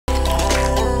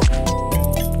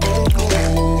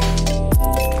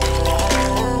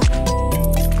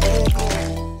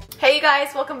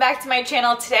guys, welcome back to my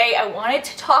channel. Today I wanted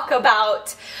to talk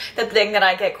about the thing that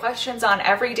I get questions on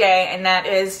every day, and that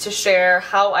is to share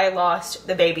how I lost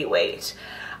the baby weight.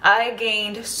 I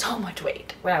gained so much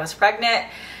weight when I was pregnant,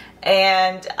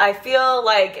 and I feel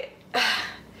like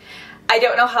I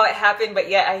don't know how it happened, but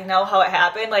yet I know how it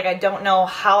happened. Like, I don't know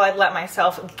how I let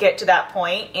myself get to that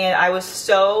point, and I was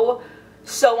so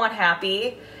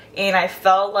unhappy, and I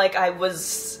felt like I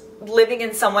was living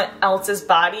in someone else's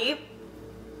body.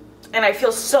 And I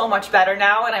feel so much better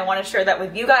now, and I want to share that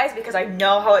with you guys because I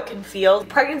know how it can feel.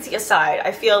 Pregnancy aside,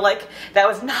 I feel like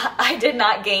I did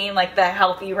not gain like the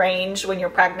healthy range when you're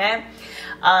pregnant.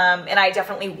 And I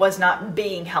definitely was not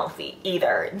being healthy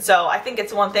either. And so I think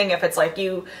it's one thing if it's like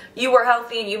you were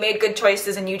healthy and you made good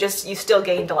choices and you still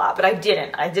gained a lot, but I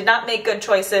didn't. I did not make good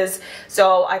choices.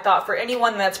 So I thought for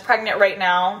anyone that's pregnant right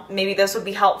now, maybe this would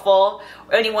be helpful.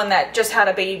 Or anyone that just had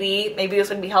a baby, maybe this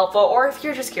would be helpful. Or if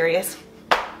you're just curious.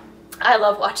 I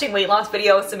love watching weight loss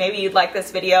videos, so maybe you'd like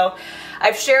this video.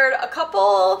 I've shared a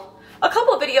couple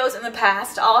videos in the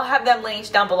past. I'll have them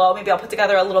linked down below. Maybe I'll put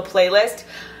together a little playlist.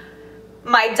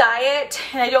 My diet,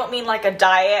 and I don't mean like a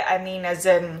diet, I mean as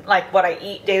in like what I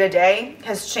eat day to day,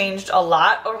 has changed a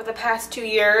lot over the past 2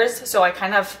 years. So I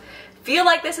kind of feel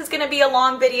like this is going to be a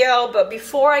long video, but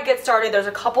before I get started, there's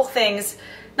a couple things,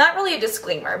 not really a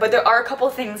disclaimer, but there are a couple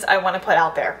things I want to put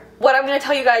out there. What I'm going to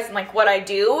tell you guys and like what I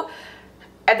do.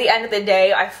 At the end of the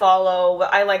day, I follow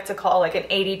what I like to call like an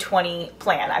 80-20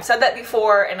 plan. I've said that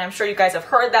before, and I'm sure you guys have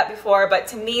heard that before, but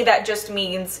to me that just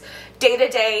means day to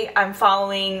day I'm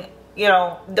following, you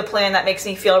know, the plan that makes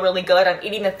me feel really good. I'm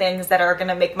eating the things that are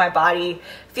gonna make my body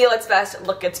feel its best,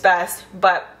 look its best.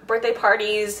 But birthday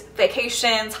parties,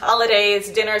 vacations,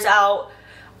 holidays, dinners out,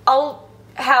 I'll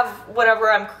have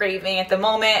whatever I'm craving at the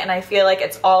moment, and I feel like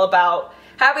it's all about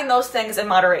having those things in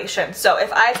moderation. So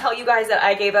if I tell you guys that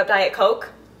I gave up Diet Coke,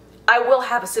 I will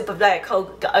have a sip of Diet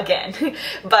Coke again.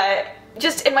 But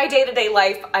just in my day-to-day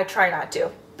life, I try not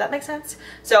to. That makes sense?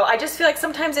 So I just feel like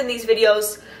sometimes in these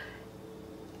videos,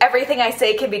 everything I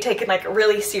say can be taken like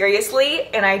really seriously,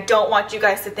 and I don't want you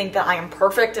guys to think that I am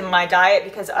perfect in my diet,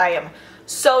 because I am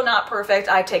so not perfect.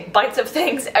 I take bites of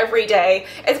things every day.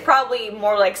 It's probably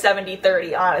more like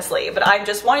 70-30, honestly, but I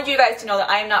just wanted you guys to know that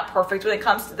I am not perfect when it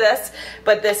comes to this,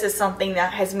 but this is something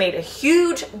that has made a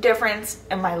huge difference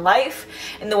in my life,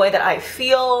 in the way that I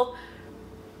feel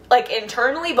like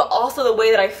internally, but also the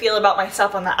way that I feel about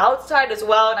myself on the outside as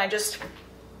well. And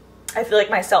I feel like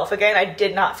myself again. I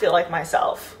did not feel like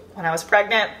myself when I was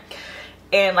pregnant,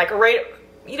 and like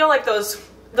you know, like those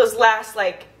last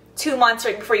like 2 months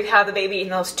right before you have the baby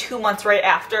and those 2 months right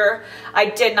after, I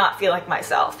did not feel like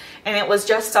myself. And it was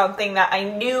just something that I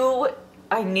knew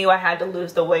I had to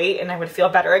lose the weight and I would feel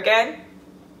better again.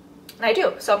 And I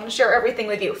do. So I'm going to share everything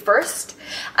with you. First,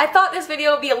 I thought this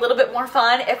video would be a little bit more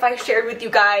fun if I shared with you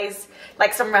guys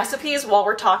like some recipes while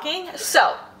we're talking.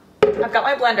 So I've got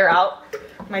my blender out,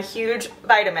 my huge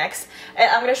Vitamix,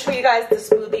 and I'm going to show you guys the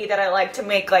smoothie that I like to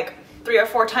make like 3 or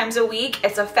 4 times a week.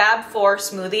 It's a Fab 4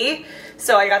 smoothie.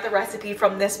 So I got the recipe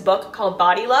from this book called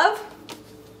Body Love.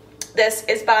 This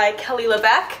is by Kelly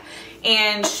LeVeque,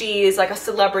 and she's like a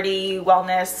celebrity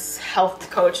wellness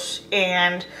health coach,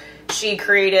 and she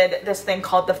created this thing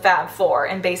called the Fab 4,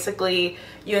 and basically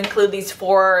you include these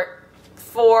four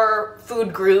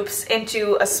food groups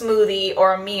into a smoothie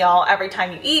or a meal every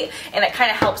time you eat, and it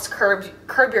kind of helps curb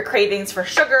your cravings for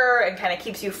sugar and kind of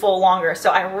keeps you full longer.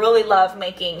 So I really love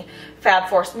making Fab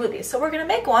 4 smoothies. So we're gonna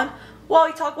make one while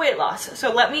we talk weight loss.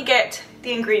 So let me get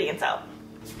the ingredients out.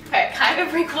 Okay, it kind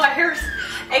of requires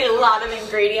a lot of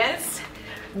ingredients,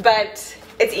 but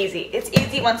it's easy. It's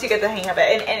easy once you get the hang of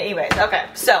it. And anyways, okay,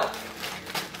 so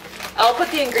I'll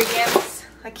put the ingredients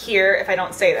like here if I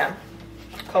don't say them.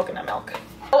 Coconut milk.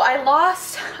 So I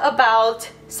lost about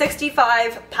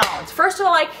 65 pounds. First of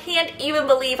all, I can't even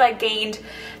believe I gained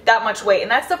that much weight,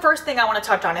 and that's the first thing I want to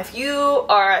touch on. If you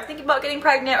are thinking about getting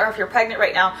pregnant, or if you're pregnant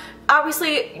right now,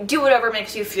 obviously do whatever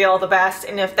makes you feel the best,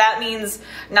 and if that means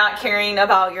not caring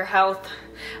about your health,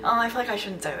 I feel like I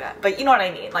shouldn't say that, but you know what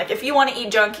I mean. Like, if you want to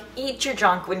eat junk, eat your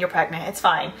junk when you're pregnant, it's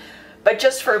fine. But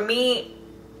just for me,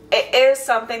 it is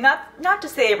something, not to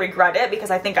say I regret it,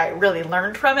 because I think I really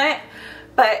learned from it,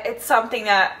 but it's something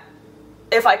that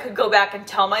if I could go back and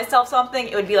tell myself something,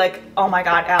 it would be like, oh my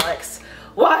God, Alex,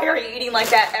 why are you eating like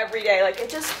that every day? Like, it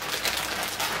just,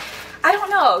 I don't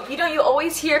know. You know, you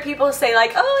always hear people say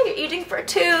like, oh, you're eating for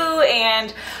 2,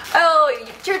 and oh,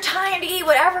 you're trying to eat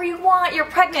whatever you want, you're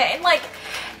pregnant. And like,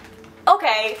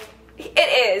 okay,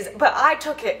 it is, but I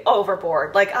took it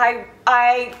overboard. Like I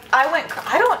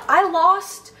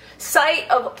lost sight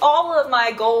of all of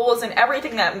my goals and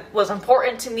everything that was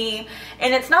important to me.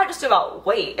 And it's not just about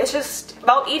weight, it's just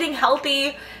about eating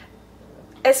healthy,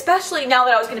 especially now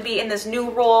that I was going to be in this new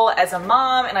role as a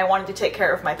mom and I wanted to take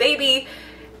care of my baby.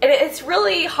 And it's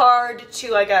really hard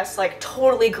to, I guess, like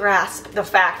totally grasp the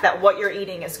fact that what you're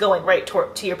eating is going right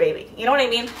to your baby. You know what I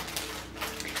mean?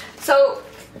 So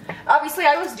obviously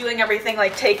I was doing everything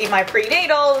like taking my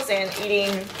prenatals and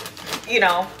eating, you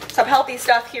know, some healthy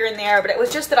stuff here and there, but it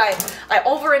was just that I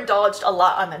overindulged a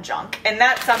lot on the junk. And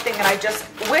that's something that I just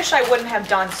wish I wouldn't have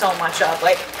done so much of.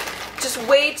 Like, just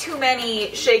way too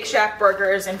many Shake Shack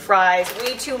burgers and fries,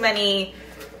 way too many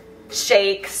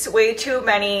shakes, way too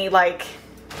many, like,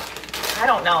 I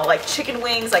don't know, like chicken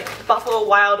wings, like Buffalo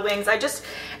Wild Wings. I just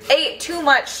ate too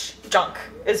much junk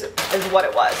is what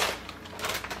it was.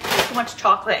 Too much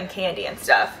chocolate and candy and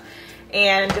stuff.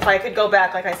 And if I could go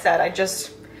back, like I said, I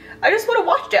just would have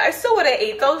watched it. I still would have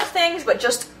ate those things, but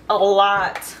just a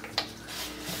lot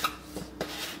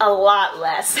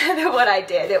less than what I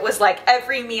did. It was like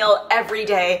every meal, every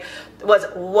day was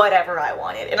whatever I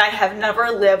wanted. And I have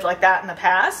never lived like that in the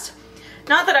past.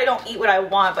 Not that I don't eat what I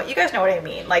want, but you guys know what I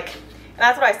mean. Like, and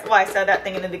that's why I said that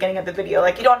thing in the beginning of the video.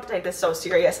 Like, you don't have to take this so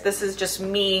serious. This is just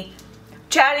me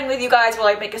chatting with you guys while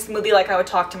I make a smoothie like I would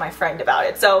talk to my friend about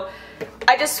it. So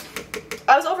I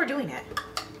was overdoing it.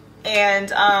 And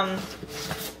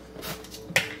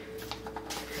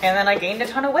then I gained a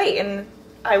ton of weight, and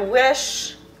I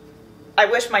wish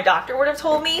my doctor would have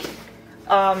told me,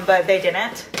 but they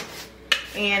didn't.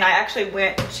 And I actually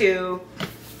went to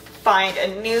find a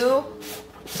new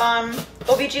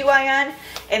OBGYN,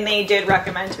 and they did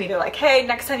recommend to me, they're like, hey,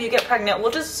 next time you get pregnant,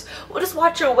 we'll just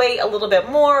watch your weight a little bit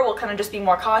more, we'll kind of just be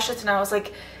more cautious. And I was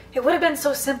like, it would have been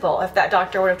so simple if that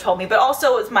doctor would have told me, but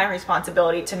also it's my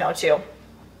responsibility to know too.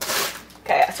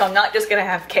 Okay, so I'm not just gonna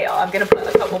have kale. I'm gonna put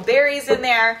a couple berries in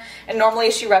there, and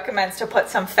normally she recommends to put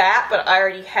some fat, but I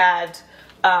already had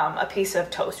a piece of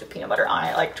toast with peanut butter on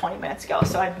it like 20 minutes ago,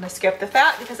 so I'm gonna skip the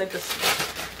fat because I'm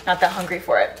just not that hungry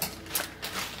for it.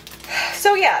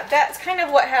 So yeah, that's kind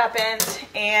of what happened,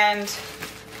 and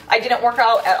I didn't work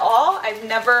out at all. I've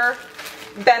never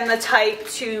been the type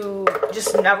to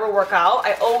just never work out.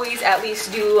 I always at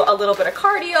least do a little bit of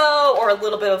cardio or a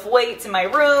little bit of weights in my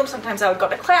room. Sometimes I would go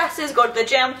to classes, go to the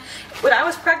gym. When I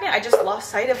was pregnant, I just lost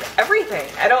sight of everything.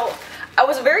 I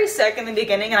was very sick in the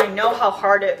beginning, and I know how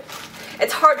hard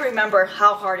it's hard to remember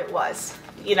how hard it was,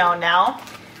 you know, now.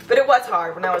 But it was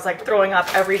hard when I was like throwing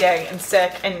up every day and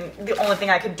sick, and the only thing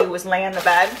I could do was lay in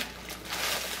bed.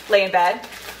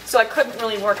 So I couldn't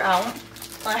really work out.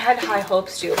 I had high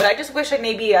hopes too, but I just wish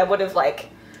I would have like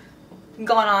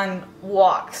gone on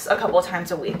walks a couple of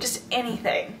times a week, just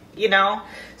anything, you know?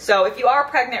 So if you are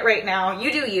pregnant right now,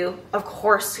 you do you. Of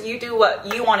course, you do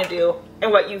what you want to do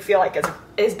and what you feel like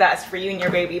is best for you and your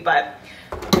baby, but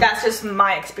that's just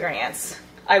my experience.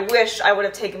 I wish I would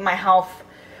have taken my health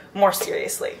more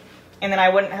seriously, and then I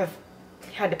wouldn't have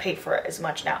had to pay for it as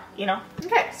much now, you know?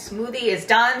 Okay, smoothie is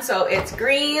done. So it's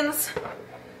greens,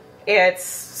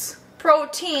 it's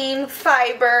protein,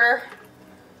 fiber,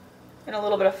 and a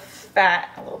little bit of fat,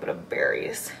 a little bit of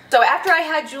berries. So after I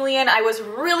had Julian, I was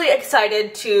really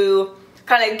excited to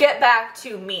kind of get back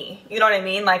to me. You know what I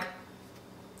mean? Like,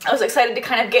 I was excited to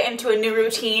kind of get into a new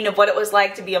routine of what it was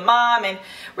like to be a mom and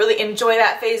really enjoy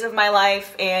that phase of my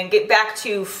life and get back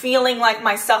to feeling like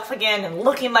myself again and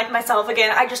looking like myself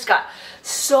again. I just got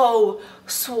so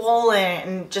swollen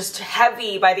and just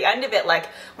heavy by the end of it. Like,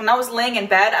 when I was laying in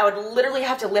bed, I would literally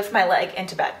have to lift my leg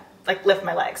into bed, like lift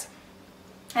my legs.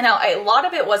 And now a lot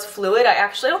of it was fluid.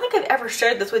 I don't think I've ever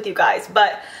shared this with you guys,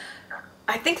 but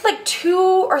I think like 2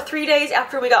 or 3 days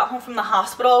after we got home from the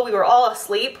hospital, we were all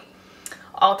asleep.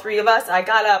 All 3 of us. I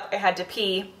got up, I had to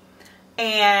pee,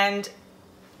 and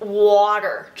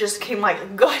water just came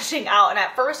like gushing out. And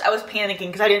at first I was panicking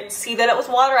because I didn't see that it was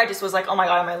water. I just was like, oh my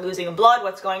God, am I losing blood?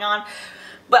 What's going on?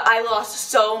 But I lost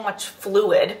so much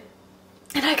fluid.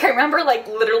 And I can remember like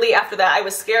literally after that, I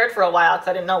was scared for a while because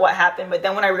I didn't know what happened. But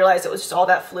then when I realized it was just all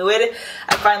that fluid,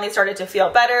 I finally started to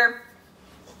feel better.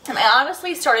 And I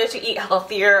honestly started to eat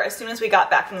healthier as soon as we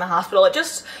got back from the hospital. It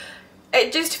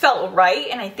just felt right.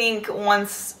 And I think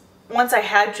once I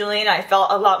had Julian, I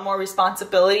felt a lot more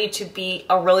responsibility to be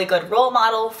a really good role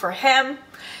model for him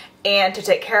and to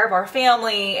take care of our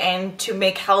family and to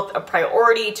make health a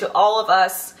priority to all of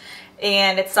us.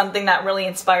 And it's something that really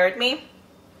inspired me.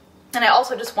 And I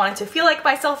also just wanted to feel like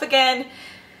myself again.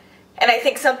 And I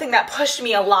think something that pushed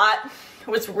me a lot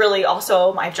was really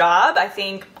also my job. I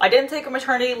think I didn't take a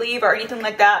maternity leave or anything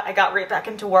like that. I got right back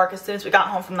into work as soon as we got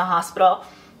home from the hospital.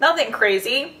 Nothing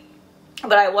crazy,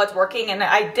 but I was working, and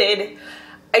I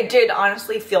I did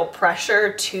honestly feel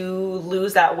pressure to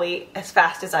lose that weight as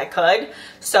fast as I could.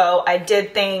 So I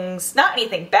did things, not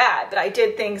anything bad, but I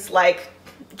did things like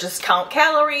just count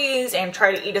calories and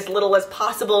try to eat as little as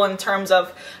possible in terms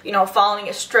of, you know, following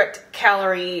a strict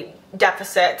calorie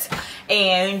deficit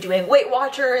and doing Weight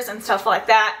Watchers and stuff like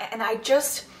that. And I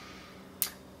just,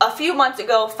 a few months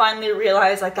ago, finally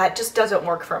realized like that just doesn't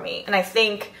work for me. And I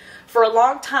think for a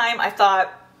long time I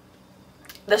thought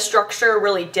the structure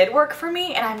really did work for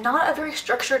me, and I'm not a very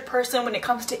structured person when it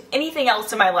comes to anything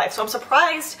else in my life. So I'm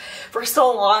surprised for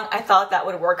so long I thought that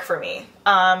would work for me.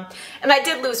 And I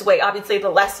did lose weight. Obviously, the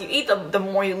less you eat, the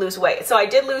more you lose weight. So I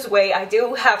did lose weight. I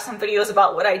do have some videos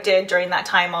about what I did during that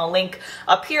time. I'll link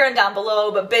up here and down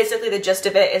below, but basically the gist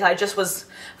of it is I just was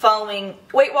following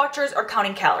Weight Watchers or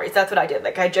counting calories. That's what I did.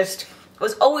 Like, I just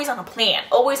was always on a plan,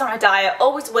 always on a diet,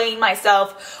 always weighing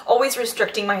myself, always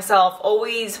restricting myself,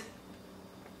 always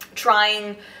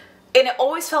trying, and it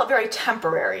always felt very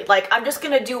temporary. Like, I'm just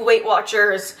gonna do Weight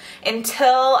Watchers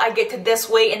until I get to this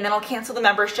weight, and then I'll cancel the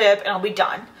membership and I'll be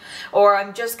done. Or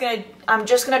I'm just gonna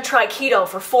try keto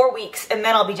for 4 weeks and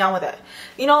then I'll be done with it.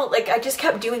 You know, like, I just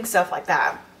kept doing stuff like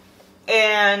that,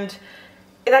 and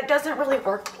that doesn't really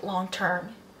work long term.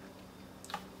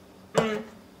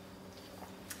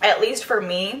 At least for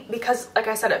me, because like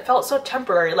I said, it felt so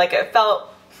temporary. Like, it felt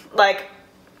like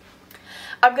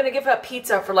I'm gonna give up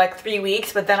pizza for like 3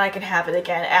 weeks, but then I can have it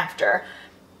again after.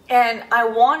 And I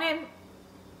wanted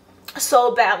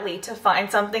so badly to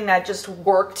find something that just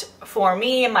worked for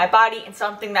me and my body, and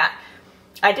something that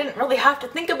I didn't really have to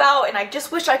think about. And I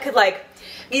just wish I could, like,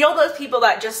 you know, those people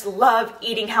that just love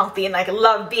eating healthy and like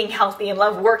love being healthy and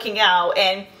love working out,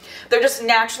 and they're just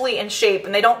naturally in shape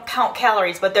and they don't count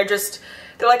calories, but they're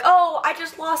like, oh, I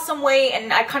just lost some weight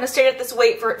and I kind of stayed at this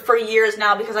weight for years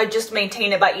now because I just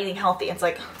maintained it by eating healthy. It's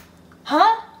like,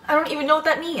 huh? I don't even know what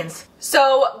that means.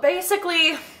 So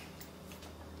basically,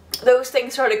 those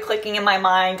things started clicking in my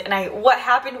mind, and what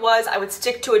happened was I would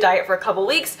stick to a diet for a couple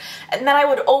weeks, and then I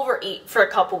would overeat for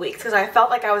a couple weeks because I felt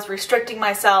like I was restricting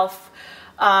myself.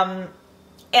 And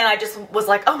I just was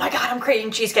like, oh my God, I'm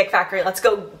craving Cheesecake Factory. Let's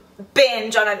go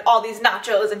binge on all these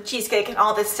nachos and cheesecake and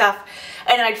all this stuff.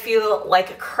 And I'd feel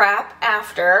like crap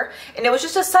after. And it was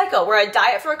just a cycle where I'd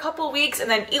diet for a couple weeks and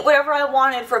then eat whatever I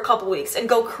wanted for a couple weeks and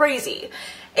go crazy.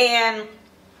 And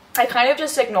I kind of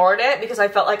just ignored it because I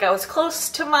felt like I was close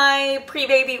to my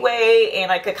pre-baby weight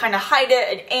and I could kind of hide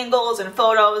it in angles and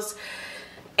photos,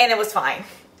 and it was fine.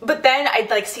 But then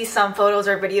I'd like see some photos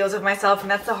or videos of myself,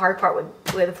 and that's the hard part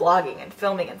with vlogging and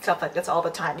filming and stuff like this all the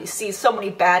time. You see so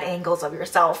many bad angles of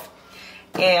yourself,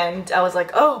 and I was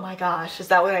like, oh my gosh, is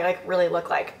that what I like really look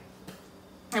like?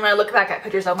 And when I look back at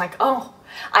pictures, I'm like, oh,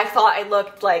 I thought I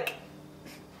looked like,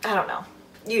 I don't know.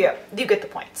 You get the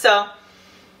point. So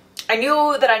I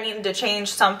knew that I needed to change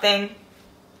something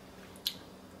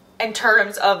in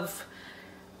terms of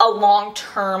a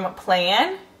long-term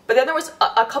plan. But then there was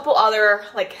a couple other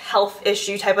like health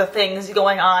issue type of things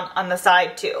going on the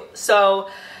side too. So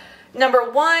number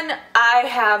one, I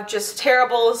have just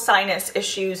terrible sinus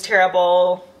issues,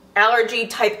 terrible allergy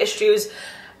type issues.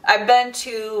 I've been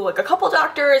to like a couple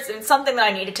doctors, and it's something that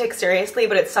I need to take seriously,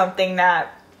 but it's something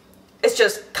that it's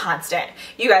just constant.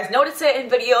 You guys notice it in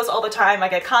videos all the time. I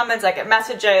get comments, I get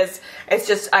messages. It's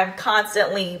just, I'm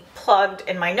constantly plugged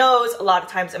in my nose, a lot of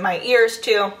times in my ears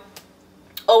too,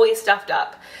 always stuffed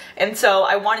up. And so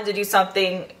I wanted to do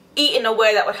something, eat in a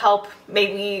way that would help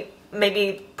maybe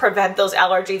prevent those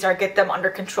allergies or get them under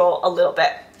control a little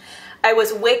bit. I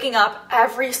was waking up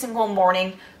every single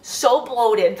morning so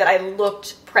bloated that I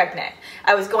looked pregnant.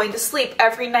 I was going to sleep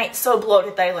every night so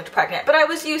bloated that I looked pregnant. But I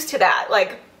was used to that.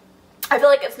 Like, I feel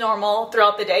like it's normal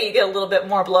throughout the day. You get a little bit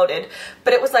more bloated.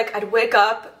 But it was like I'd wake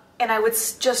up and I would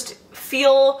just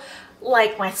feel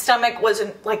like my stomach was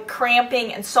like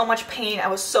cramping and so much pain. I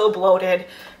was so bloated,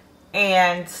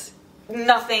 and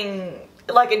nothing,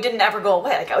 like, it didn't ever go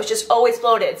away. Like, I was just always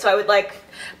bloated. So I would like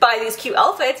buy these cute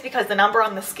outfits because the number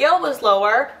on the scale was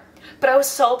lower, but I was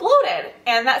so bloated,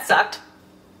 and that sucked.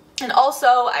 And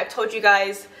also, I've told you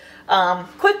guys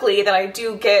quickly that I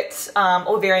do get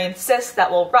ovarian cysts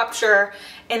that will rupture,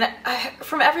 and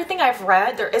from everything I've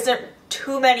read, there isn't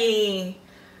too many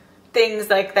things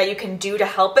like that you can do to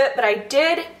help it, but I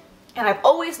did, and I've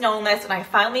always known this, and I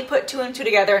finally put 2 and 2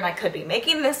 together, and I could be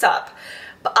making this up,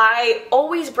 but I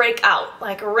always break out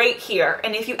like right here.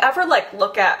 And if you ever like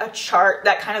look at a chart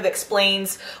that kind of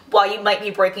explains why you might be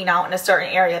breaking out in a certain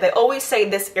area, they always say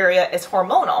this area is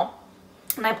hormonal.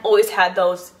 And I've always had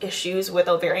those issues with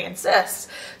ovarian cysts.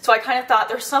 So I kind of thought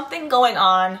there's something going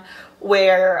on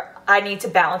where I need to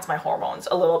balance my hormones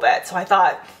a little bit. So I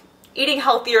thought eating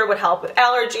healthier would help with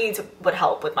allergies, would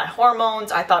help with my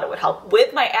hormones. I thought it would help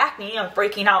with my acne. I'm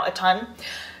breaking out a ton.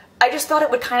 I just thought it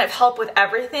would kind of help with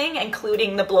everything,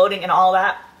 including the bloating and all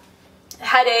that.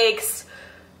 Headaches,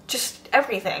 just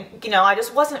everything. You know, I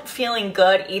just wasn't feeling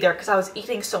good either because I was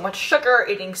eating so much sugar,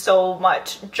 eating so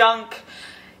much junk,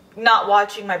 not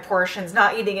watching my portions,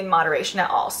 not eating in moderation at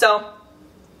all. So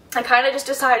I kind of just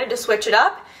decided to switch it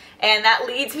up. And that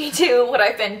leads me to what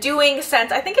I've been doing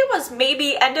since, I think it was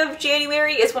maybe end of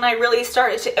January is when I really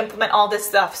started to implement all this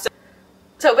stuff.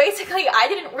 So basically, I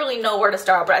didn't really know where to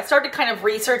start, but I started kind of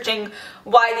researching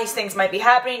why these things might be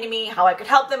happening to me, how I could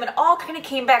help them, and all kind of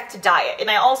came back to diet.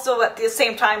 And I also, at the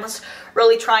same time, was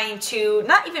really trying to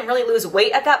not even really lose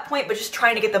weight at that point, but just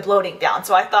trying to get the bloating down.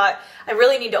 So I thought, I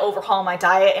really need to overhaul my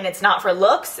diet, and it's not for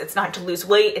looks, it's not to lose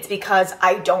weight, it's because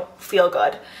I don't feel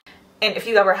good. And if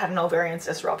you ever had an ovarian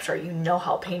cyst rupture, you know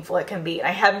how painful it can be. And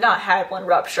I have not had one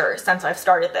rupture since I've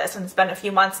started this, and it's been a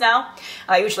few months now.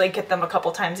 I usually get them a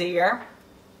couple times a year.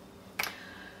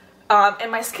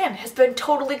 And my skin has been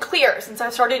totally clear since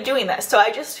I've started doing this. So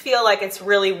I just feel like it's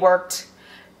really worked.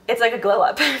 It's like a glow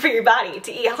up for your body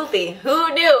to eat healthy.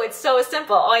 Who knew? It's so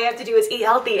simple. All you have to do is eat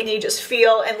healthy and you just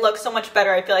feel and look so much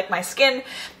better. I feel like my skin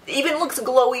even looks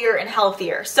glowier and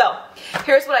healthier. So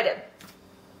here's what I did.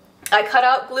 I cut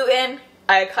out gluten,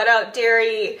 I cut out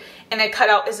dairy, and I cut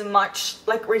out as much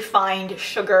like refined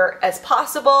sugar as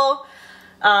possible.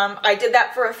 I did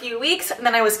that for a few weeks, and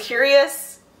then I was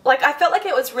curious. Like, I felt like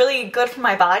it was really good for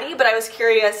my body, but I was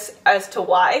curious as to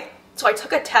why. So I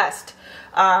took a test,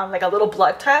 like a little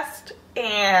blood test,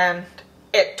 and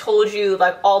it told you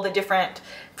like all the different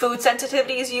food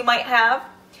sensitivities you might have.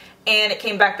 And it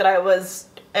came back that I was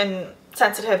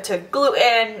sensitive to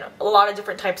gluten, a lot of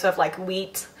different types of like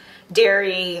wheat,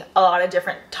 dairy, a lot of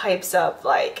different types of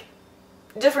like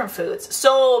different foods,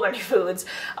 so many foods,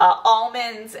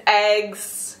 almonds,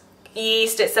 eggs,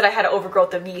 yeast. It said I had an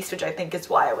overgrowth of yeast, which I think is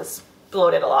why I was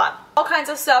bloated a lot. All kinds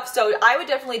of stuff. So I would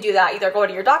definitely do that. Either go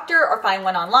to your doctor or find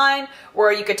one online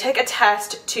where you could take a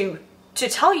test to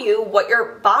tell you what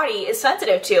your body is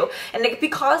sensitive to. And it could be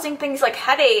causing things like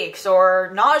headaches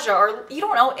or nausea or you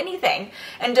don't know anything.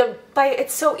 And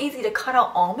it's so easy to cut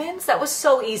out almonds. That was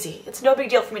so easy. It's no big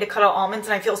deal for me to cut out almonds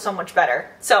and I feel so much better.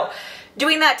 So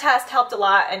doing that test helped a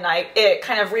lot, and it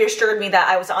kind of reassured me that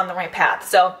I was on the right path.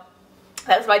 So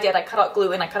that's what I did. I cut out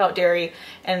gluten, I cut out dairy,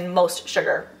 and most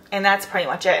sugar. And that's pretty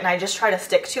much it. And I just try to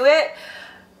stick to it.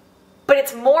 But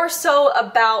it's more so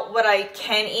about what I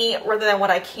can eat rather than what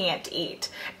I can't eat.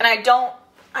 And I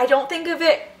don't think of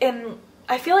it in,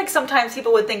 I feel like sometimes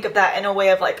people would think of that in a way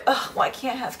of like, oh, well, I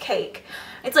can't have cake.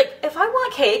 It's like, if I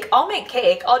want cake, I'll make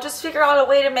cake. I'll just figure out a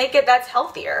way to make it that's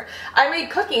healthier. I made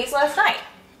cookies last night.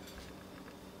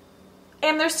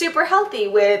 And they're super healthy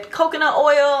with coconut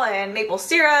oil and maple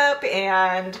syrup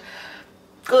and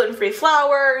gluten-free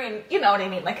flour, and you know what I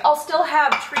mean. Like, I'll still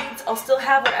have treats, I'll still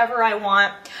have whatever I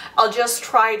want. I'll just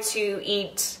try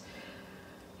to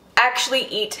actually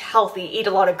eat healthy, eat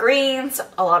a lot of greens,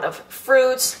 a lot of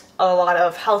fruits, a lot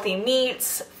of healthy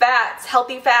meats, fats,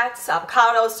 healthy fats,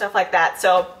 avocados, stuff like that.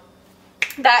 So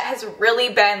that has really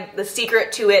been the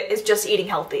secret to it, is just eating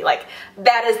healthy. Like,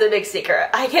 that is the big secret.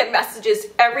 I get messages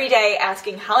every day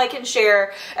asking how I can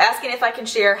share, asking if I can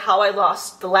share how I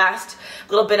lost the last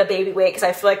little bit of baby weight, because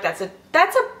I feel like that's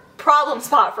a problem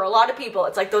spot for a lot of people.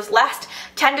 It's like those last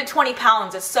 10 to 20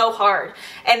 pounds is so hard.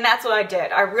 And that's what I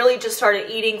did. I really just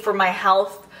started eating for my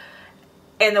health,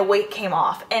 and the weight came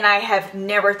off. And I have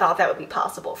never thought that would be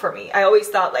possible for me. I always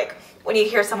thought, like, when you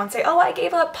hear someone say, oh, I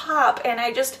gave up pop and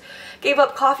I just gave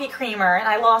up coffee creamer and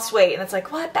I lost weight, and it's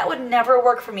like, what? That would never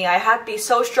work for me. I had to be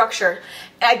so structured.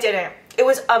 And I didn't. It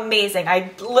was amazing.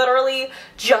 I literally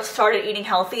just started eating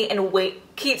healthy and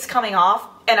weight keeps coming off,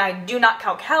 and I do not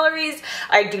count calories.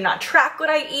 I do not track what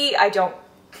I eat. I don't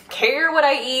care what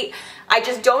I eat. I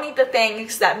just don't eat the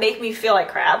things that make me feel like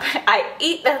crap. I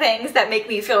eat the things that make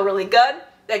me feel really good,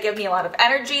 that give me a lot of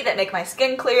energy, that make my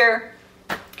skin clear.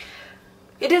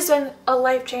 It has been a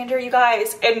life changer, you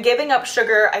guys. And giving up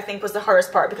sugar, I think, was the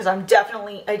hardest part, because I'm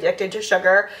definitely addicted to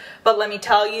sugar. But let me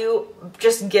tell you,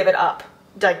 just give it up.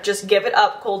 Like, just give it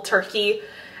up cold turkey.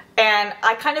 And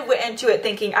I kind of went into it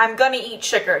thinking, I'm gonna eat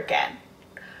sugar again.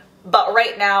 But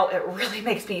right now, it really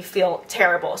makes me feel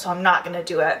terrible, so I'm not gonna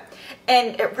do it.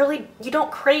 And it really, you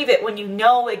don't crave it when you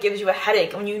know it gives you a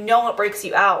headache, when you know it breaks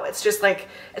you out. It's just like,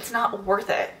 it's not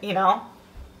worth it, you know?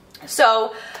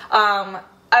 So,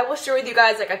 I will share with you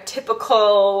guys like a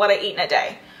typical what I eat in a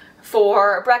day.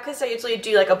 For breakfast, I usually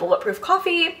do like a bulletproof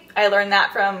coffee. I learned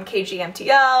that from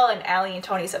KGMTL and Allie and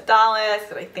Tony Sepdalis,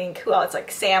 and I think, who else,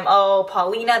 like Sam O,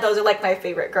 Paulina. Those are like my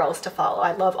favorite girls to follow.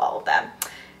 I love all of them.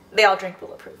 they all drink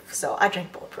Bulletproof, so I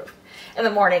drink Bulletproof in the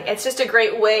morning. It's just a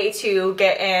great way to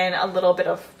get in a little bit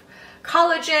of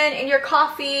collagen in your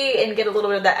coffee and get a little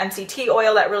bit of that MCT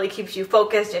oil that really keeps you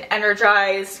focused and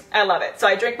energized. I love it. So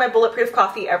I drink my Bulletproof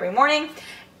coffee every morning,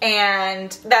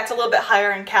 and that's a little bit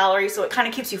higher in calories, so it kind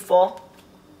of keeps you full.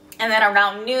 And then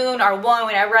around noon or 1,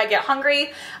 whenever I get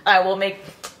hungry, I will make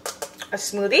a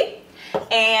smoothie.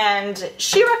 And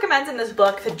she recommends in this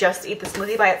book to just eat the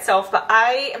smoothie by itself, but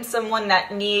I am someone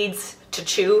that needs to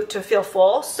chew to feel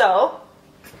full, so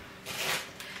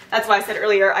that's why I said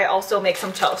earlier I also make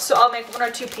some toast. So I'll make 1 or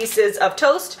 2 pieces of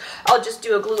toast. I'll just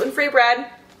do a gluten-free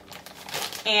bread,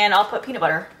 and I'll put peanut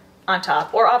butter on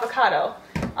top or avocado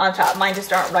on top. Mine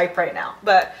just aren't ripe right now,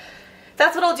 but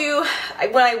that's what I'll do.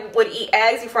 When I would eat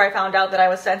eggs, before I found out that I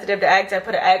was sensitive to eggs, I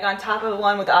put an egg on top of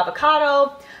one with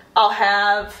avocado. I'll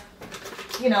have,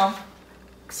 you know,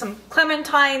 some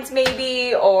clementines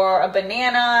maybe, or a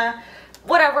banana,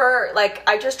 whatever. Like,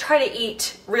 I just try to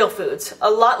eat real foods, a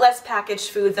lot less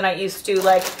packaged foods than I used to.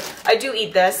 Like, I do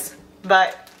eat this,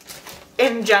 but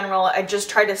in general, I just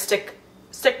try to stick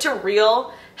to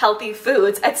real healthy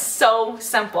foods. It's so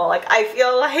simple. Like, I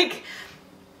feel like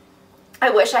I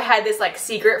wish I had this like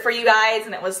secret for you guys,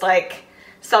 and it was like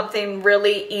something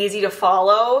really easy to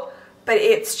follow. But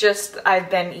it's just, I've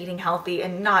been eating healthy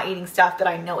and not eating stuff that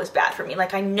I know is bad for me.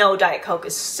 Like, I know Diet Coke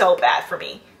is so bad for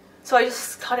me, so I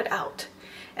just cut it out.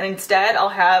 And instead, I'll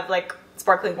have like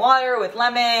sparkling water with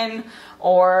lemon,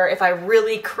 or if I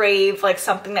really crave like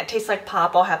something that tastes like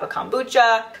pop, I'll have a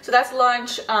kombucha. So that's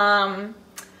lunch.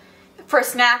 For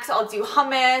snacks, I'll do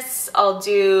hummus. I'll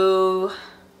do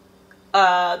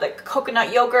like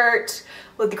coconut yogurt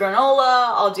with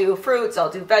granola. I'll do fruits.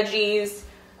 I'll do veggies.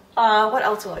 What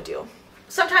else will I do?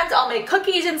 Sometimes I'll make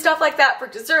cookies and stuff like that for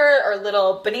dessert, or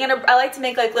little banana. I like to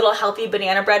make like little healthy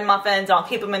banana bread muffins. I'll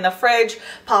keep them in the fridge,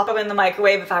 pop them in the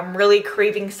microwave if I'm really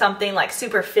craving something like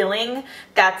super filling.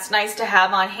 That's nice to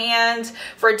have on hand.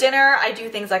 For dinner, I do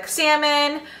things like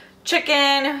salmon,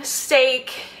 chicken,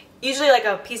 steak, usually like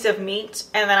a piece of meat,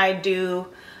 and then I do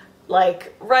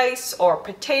like rice or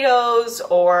potatoes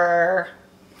or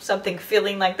something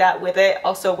filling like that with it,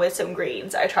 also with some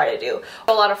greens. I try to do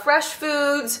a lot of fresh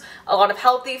foods, a lot of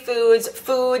healthy foods,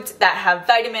 foods that have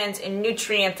vitamins and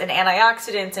nutrients and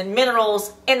antioxidants and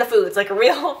minerals in the foods, like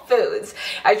real foods.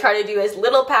 I try to do as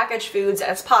little packaged foods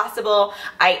as possible.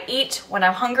 I eat when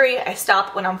I'm hungry, I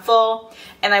stop when I'm full,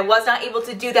 and I was not able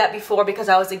to do that before because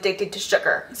I was addicted to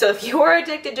sugar. So if you are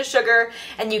addicted to sugar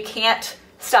and you can't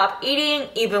stop eating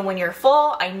even when you're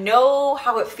full, I know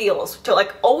how it feels to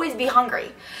like always be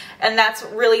hungry. And that's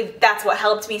what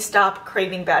helped me stop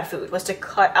craving bad food, was to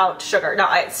cut out sugar. Now,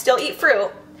 I still eat fruit,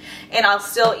 and I'll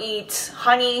still eat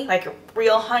honey, like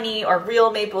real honey or real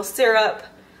maple syrup,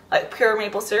 like pure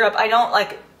maple syrup. I don't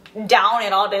like down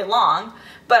it all day long,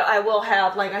 but I will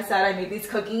have, like I said, I made these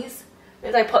cookies.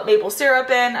 I put maple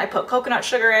syrup in, I put coconut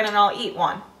sugar in, and I'll eat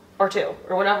 1 or 2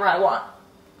 or whatever I want.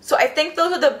 So I think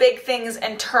those are the big things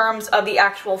in terms of the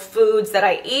actual foods that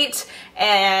I eat,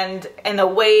 and the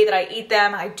way that I eat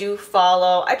them. I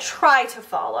try to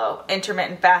follow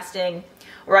intermittent fasting,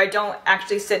 where I don't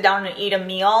actually sit down and eat a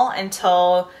meal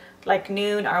until like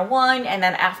noon or 1, and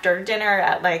then after dinner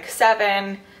at like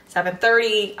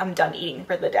 7:30, I'm done eating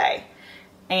for the day.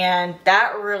 And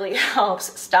that really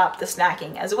helps stop the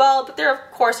snacking as well. But there, of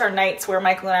course, are nights where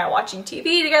Michael and I are watching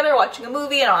TV together, watching a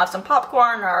movie, and I'll have some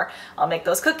popcorn, or I'll make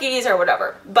those cookies or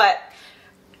whatever. But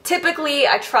typically,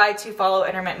 I try to follow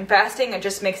intermittent fasting. It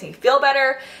just makes me feel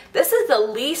better. This is the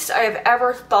least I've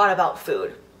ever thought about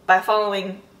food, by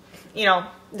following, you know,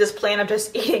 this plan of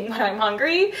just eating when I'm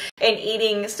hungry and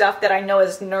eating stuff that I know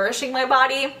is nourishing my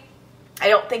body. I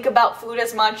don't think about food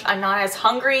as much. I'm not as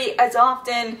hungry as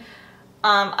often.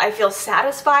 I feel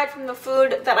satisfied from the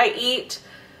food that I eat,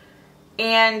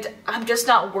 and I'm just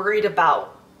not worried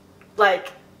about,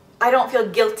 like, I don't feel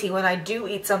guilty when I do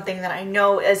eat something that I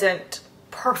know isn't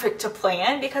perfect to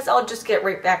plan, because I'll just get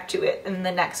right back to it in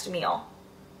the next meal.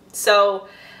 So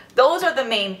those are the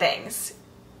main things.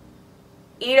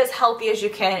 Eat as healthy as you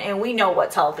can, and we know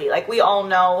what's healthy. Like, we all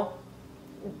know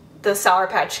the Sour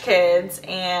Patch Kids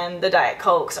and the Diet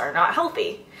Cokes are not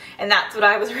healthy, and that's what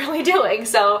I was really doing.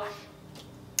 So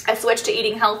I switched to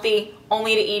eating healthy,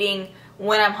 only to eating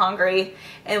when I'm hungry.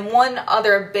 And one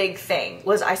other big thing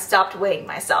was I stopped weighing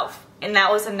myself. And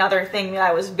that was another thing that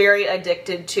I was very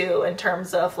addicted to, in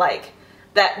terms of like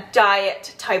that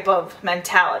diet type of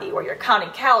mentality where you're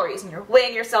counting calories and you're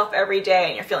weighing yourself every day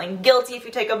and you're feeling guilty if you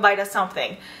take a bite of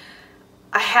something.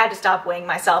 I had to stop weighing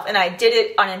myself, and I did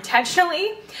it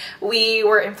unintentionally. We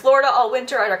were in Florida all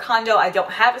winter at our condo. I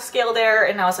don't have a scale there,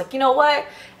 and I was like, you know what?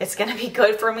 It's gonna be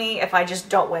good for me if I just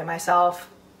don't weigh myself,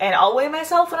 and I'll weigh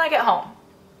myself when I get home.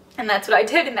 And that's what I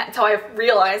did, and that's how I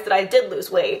realized that I did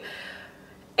lose weight.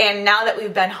 And now that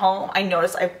we've been home, I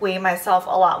notice I weigh myself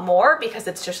a lot more because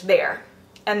it's just there.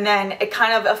 And then it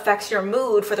kind of affects your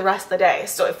mood for the rest of the day.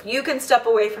 So if you can step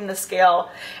away from the scale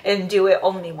and do it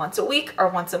only once a week or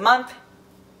once a month,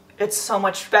 it's so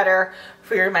much better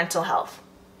for your mental health.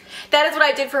 That is what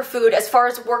I did for food. As far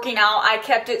as working out, I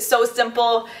kept it so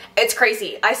simple. It's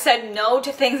crazy. I said no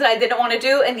to things that I didn't want to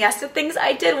do and yes to things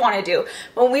I did want to do.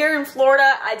 When we were in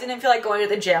Florida, I didn't feel like going to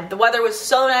the gym. The weather was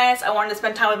so nice. I wanted to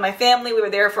spend time with my family. We were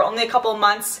there for only a couple of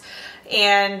months,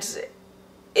 and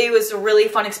it was a really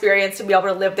fun experience to be able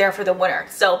to live there for the winter.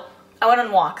 So I went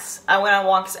on walks. I went on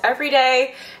walks every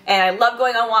day, and I love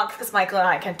going on walks because Michael and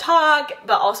I can talk,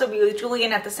 but also be with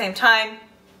Julian at the same time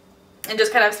and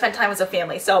just kind of spend time as a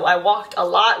family. So I walked a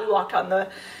lot. We walked on the,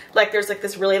 there's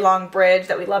this really long bridge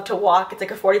that we love to walk. It's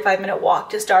like a 45-minute walk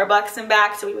to Starbucks and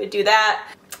back, so we would do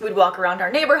that. We'd walk around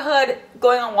our neighborhood.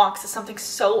 Going on walks is something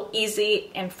so easy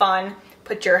and fun.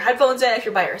 Put your headphones in if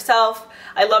you're by yourself.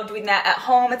 I love doing that at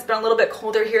home. It's been a little bit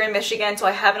colder here in Michigan, so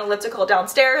I have an elliptical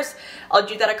downstairs. I'll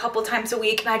do that a couple times a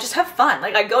week, and I just have fun.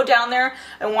 I go down there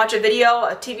and watch a video,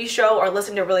 a TV show, or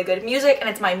listen to really good music, and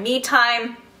it's my me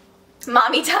time,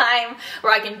 mommy time,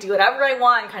 where I can do whatever I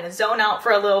want and kind of zone out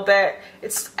for a little bit.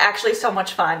 It's actually so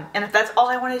much fun, and if that's all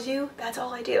I want to do, that's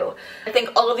all I do. I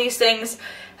think all of these things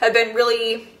have been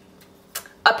really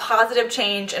a positive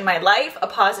change in my life, a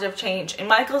positive change in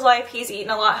Michael's life. He's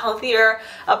eaten a lot healthier,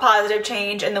 a positive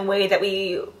change in the way that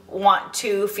we want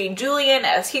to feed Julian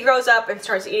as he grows up and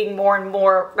starts eating more and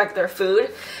more regular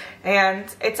food. And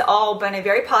it's all been a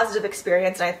very positive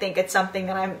experience, and I think it's something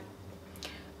that I'm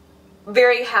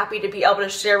very happy to be able to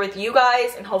share with you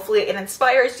guys, and hopefully it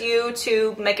inspires you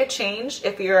to make a change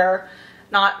if you're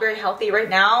not very healthy right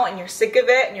now and you're sick of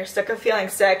it and you're sick of feeling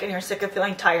sick and you're sick of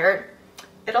feeling tired.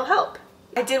 It'll help.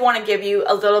 I did want to give you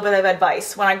a little bit of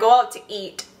advice. When I go out to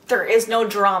eat, there is no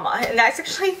drama. And that's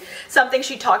actually something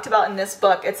she talked about in this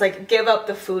book. It's like, give up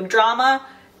the food drama.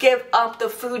 Give up the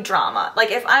food drama.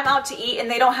 Like, if I'm out to eat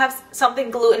and they don't have something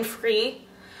gluten-free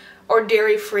or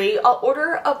dairy-free, I'll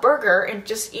order a burger and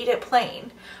just eat it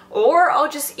plain. Or I'll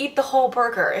just eat the whole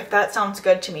burger if that sounds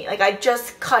good to me. Like, I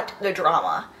just cut the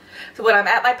drama. So when I'm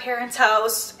at my parents'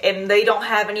 house and they don't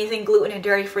have anything gluten and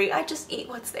dairy-free, I just eat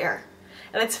what's there.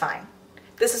 And it's fine.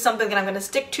 This is something that I'm going to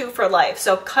stick to for life.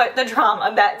 So cut the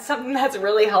drama. That's something that's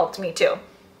really helped me too.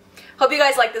 Hope you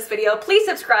guys like this video. Please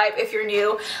subscribe if you're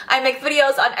new. I make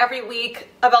videos on every week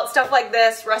about stuff like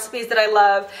this, recipes that I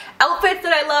love, outfits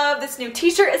that I love. This new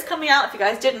t-shirt is coming out. If you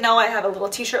guys didn't know, I have a little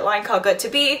t-shirt line called Good to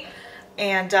Be.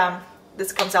 And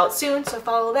this comes out soon, so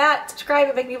follow that. Subscribe.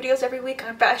 I make new videos every week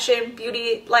on fashion,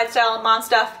 beauty, lifestyle, mom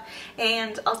stuff.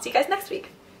 And I'll see you guys next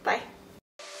week. Bye.